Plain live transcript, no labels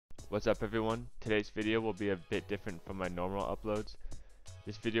What's up everyone? Today's video will be a bit different from my normal uploads.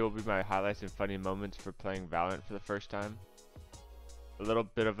 This video will be my highlights and funny moments for playing Valorant for the first time. A little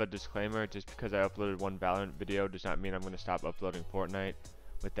bit of a disclaimer, just because I uploaded one Valorant video does not mean I'm going to stop uploading Fortnite.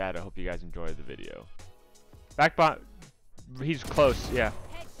 With that, I hope you guys enjoy the video. Backbot, he's close, yeah.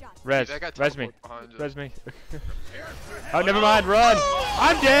 Res me. Res me. Oh, never mind, run!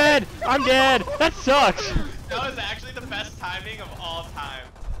 I'm dead! I'm dead! That sucks! That was actually the best timing of all time.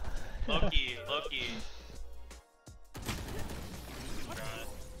 Loki.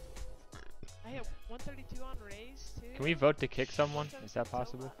 I hit 132 on Raze too. Can we vote to kick someone? Is that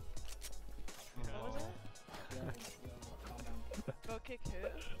possible? What was it? Vote kick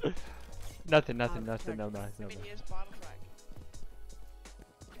who? Nothing, no. I mean, he is bottom track.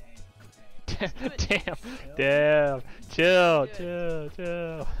 Damn. Chill. Damn, he was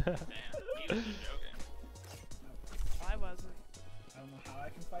joking. I wasn't. I don't know how I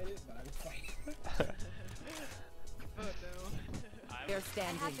can fight it, but I will fight it. Oh no. They're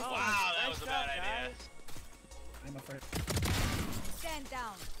standing. Wow, that was a bad idea. I'm afraid. Stand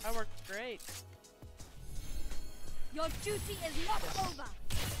down. I worked great. Your duty is not over.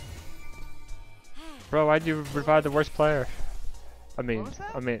 Bro, why'd you revive the worst player? I mean, What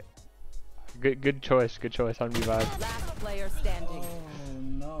was that? good choice on revive. Last player standing. Oh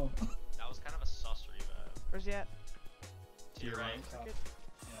no. That was kind of a sus revive. Where's he at? To your right. Good.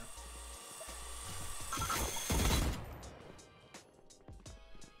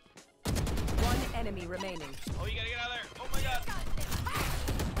 One enemy remaining. Oh, you gotta get out of there. Oh my god.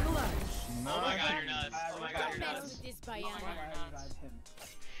 Clutch. Oh my god, you're nuts. Oh my god, you're nuts.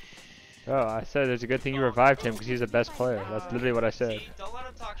 Oh, I said there's a good thing you revived him because he's the best player. That's literally what I said. See, don't let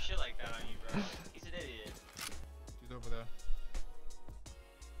him talk shit like that on you, bro. He's an idiot. He's over there.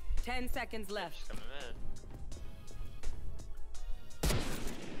 10 seconds left. She's coming in.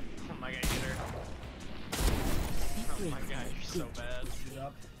 Oh my god, get her. Oh my god, you're so bad. He's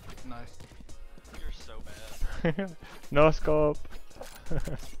up. Nice. You're so bad. No scope. He's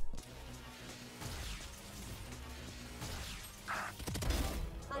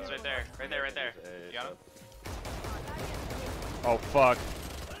right there. Right there. You got him? Oh fuck.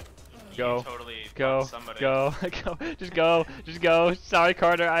 Go. You totally Go. fucked somebody. Go. Just go. Sorry,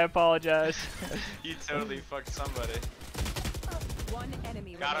 Carter. I apologize. You totally fucked somebody. One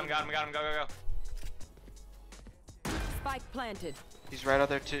enemy Got him. remaining. Go. Spike planted. He's right out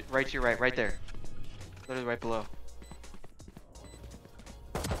there, right to your right there. Literally right below.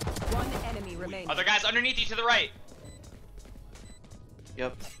 One enemy remaining. Other guys underneath you to the right.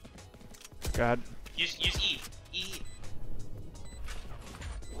 Yep. God. Use E.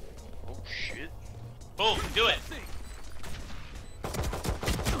 Oh shit. Boom. Do it.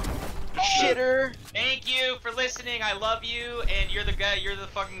 Shitter! Thank you for listening. I love you, and you're the guy. You're the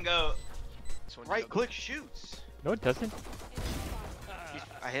fucking goat. Right click shoots. No, it doesn't.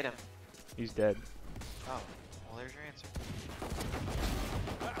 I hit him. He's dead. Oh, well there's your answer.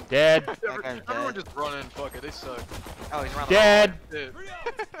 Dead. That guy's Everyone dead. just run in, fuck it, they suck. Oh, he's around Dead. Dude.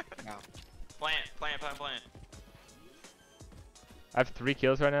 No. Plant. I have 3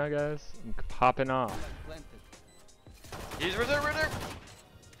 kills right now, guys. I'm popping off. He's right there.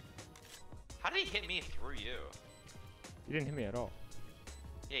 How did he hit me through you? You didn't hit me at all.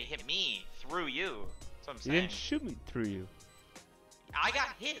 Yeah, he hit me through you. That's what I'm You saying. didn't shoot me through you. I got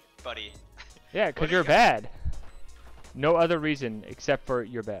hit, buddy. Yeah, What because do you you're got? bad. No other reason except for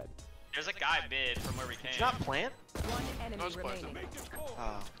you're bad. There's a guy mid from where we came. It's not plant? One enemy No, it's planted. remaining.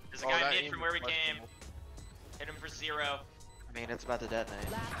 Oh. There's a Oh, guy that mid aim from is where we came. questionable. Hit him for 0. I mean, it's about to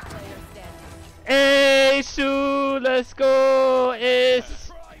detonate. Last player standing. Hey, Sue, let's go.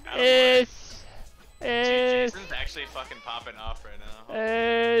 It's. Dude, Jason's actually fucking popping off right now.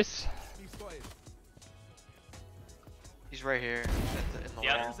 He's right here in the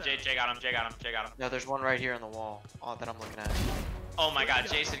Yep, wall. Jay got him. No, there's one right here on the wall that I'm looking at. Oh my god,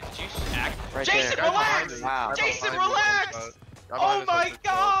 Jason, could you act? Right Jason, there. relax! Wow. Jason, Guy behind relax! us. Guy Oh behind us my has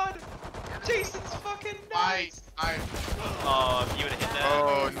god! Jason's fucking nice! Oh, if you would've hit that.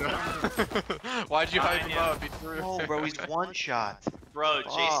 Oh no. Why'd you hype him Yeah. up? He threw it. Oh, bro, he's one shot. Bro,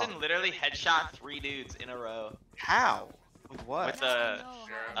 Oh. Jason literally headshot 3 dudes in a row. How? With what? With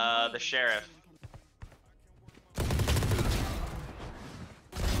the sheriff.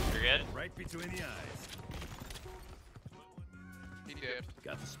 You're good? Right between the eyes. He did.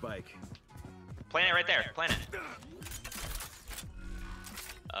 Got the spike. Plant it right there, plant it.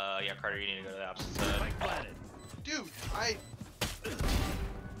 Yeah, Carter, you need to go to the opposite side. Spike planted. Dude,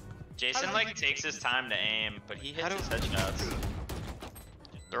 Jason, like, takes his time to aim, but he hits his headshots.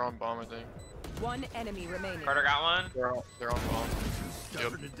 they're on bomb, I think. One enemy remaining. Carter got one. They're on bomb.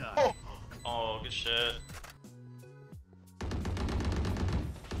 Stubborn to die. Oh! Oh, good shit.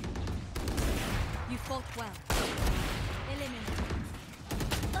 You fought well. Eliminate.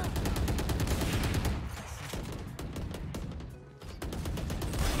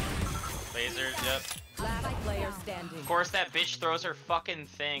 Lasers, yep. Last player standing. Of course, that bitch throws her fucking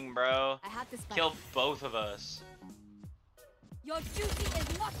thing, bro. I have this. Kill both of us. Your duty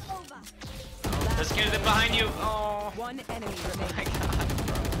is not over. There's kid behind you. Oh. One enemy My remaining. god,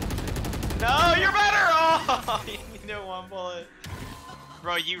 bro. No, you're better! Oh, you needed one bullet.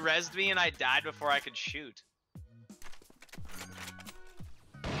 Bro, you rezzed me and I died before I could shoot.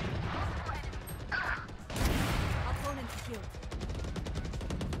 Opponent killed.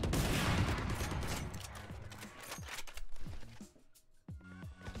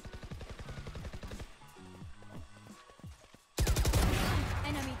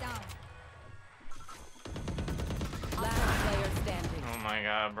 Enemy down. Last player standing. Oh my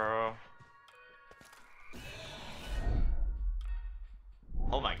god, bro.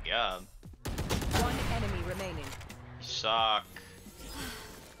 Oh my god. One enemy remaining. You suck.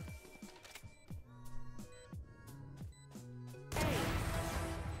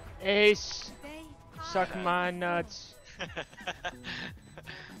 Ace, suck my nuts.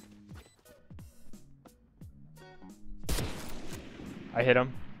 I hit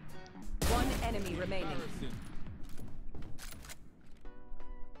him. One enemy remaining.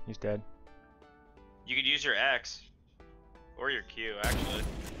 He's dead. You could use your X. Or your Q, actually.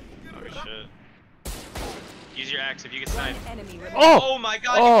 Oh shit. Use your X if you get One sniped. enemy remaining. Oh my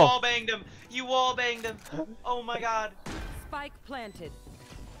god, you Oh! wall banged him! You wall banged him! Oh my god. Spike planted.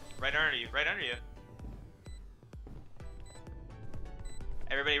 Right under you, right under you.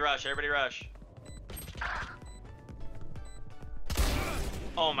 Everybody rush, everybody rush.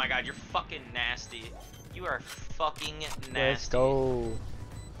 Oh my god, you're fucking nasty. You are fucking nasty. Let's go.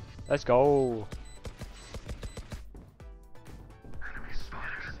 Let's go.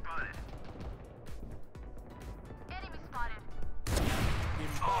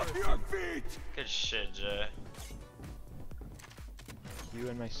 Off your feet! Good shit, Jay. You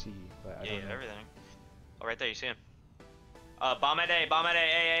and my C, but I Yeah, don't know. everything. Oh, right there, you see him. Bomb at A, bomb at A,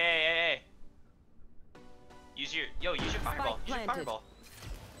 A. Use your, use your fireball, use your planted. fireball.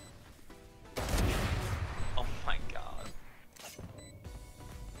 Oh my god.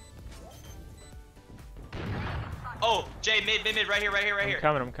 Oh, Jay, mid, right here, I'm here.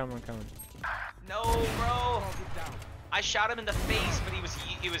 coming. No, bro. I shot him in the face, but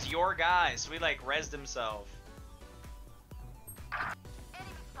it was your guy, so he like rezzed himself.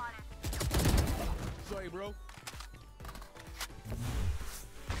 Sorry, bro.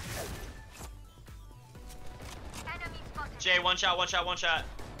 Jay, one shot.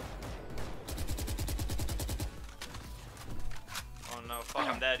 Oh no, fuck,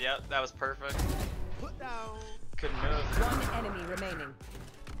 I'm dead. Yep, that was perfect. Put down. Couldn't move. One enemy remaining.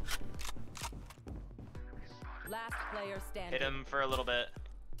 Last player standing. Hit him for a little bit.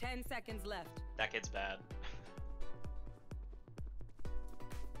 10 seconds left. That kid's bad.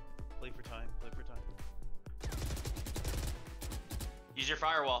 Play for time. Use your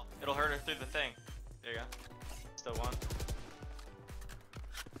firewall. It'll hurt her through the thing. There you go. Still one.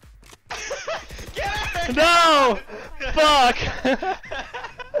 Get her! No! Fuck!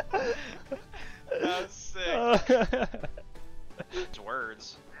 That was sick. It's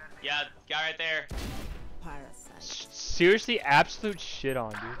words. Yeah, guy right there. Parasite. Seriously, absolute shit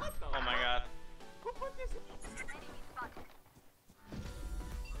on, dude. Oh my god.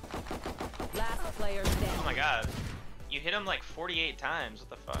 Last player standing. Oh my god. You hit him like 48 times. What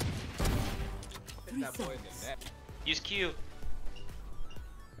the fuck? Use Q.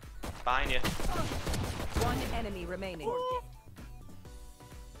 Behind you. One enemy remaining. You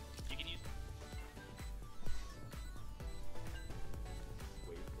can use.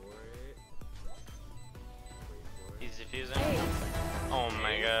 He's defusing. Oh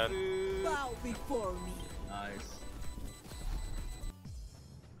my god. Bow before me. Nice.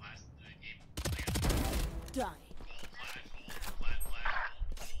 Die.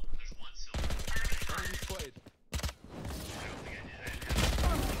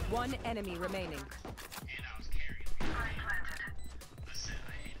 One enemy remaining.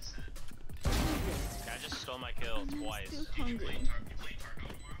 Guy just stole my kill twice.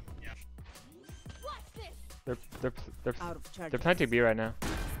 Out of charge. They're planting B right now.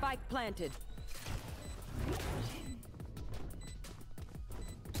 Spike planted.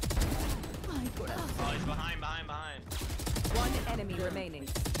 Oh, he's behind. One enemy remaining.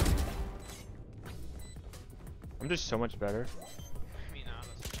 I'm just so much better. I mean,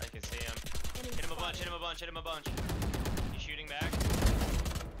 honestly, I can see him. Hit him a bunch. You shooting back?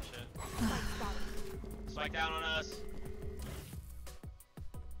 Spike down on us.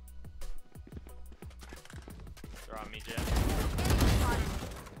 They're on me, Jet.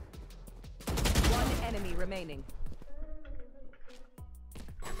 One enemy remaining.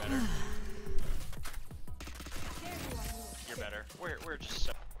 You're better. You're better. We're just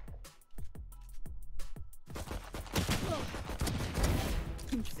so.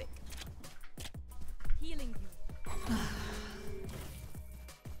 Healing you.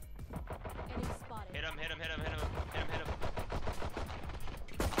 Hit him, hit him, hit him, hit him, hit him, hit him.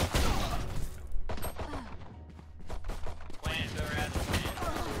 Plant, go rat, plant.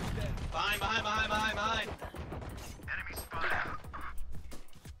 Behind, behind, behind, behind, behind. Enemy spotted.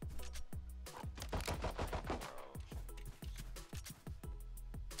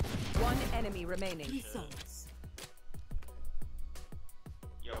 One enemy remaining.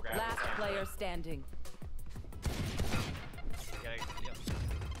 Yo, grab Last it. player standing.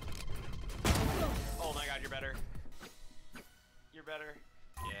 Oh my god, you're better. You're better.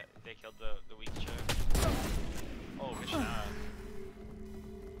 Yeah, they killed the weak choke. Oh, good shot.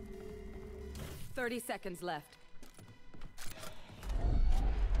 30 seconds left.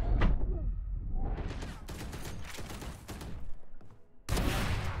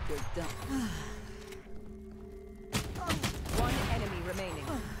 You're done. One enemy remaining.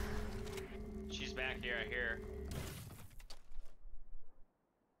 She's back here, I hear.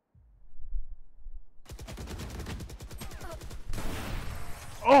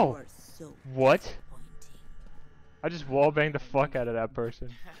 Oh! What? I just wallbanged the fuck out of that person.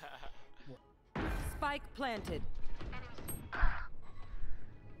 Spike planted.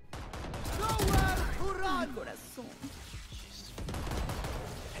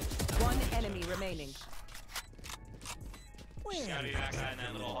 One enemy remaining. She's gotta be backside in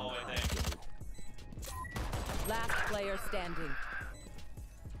that little hallway thing. Last player standing.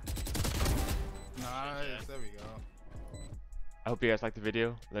 Nice, there we go. I hope you guys liked the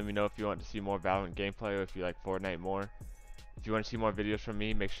video. Let me know if you want to see more Valorant gameplay or if you like Fortnite more. If you want to see more videos from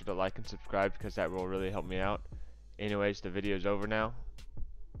me, make sure to like and subscribe because that will really help me out. Anyways, the video is over now.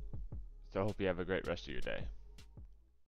 So I hope you have a great rest of your day.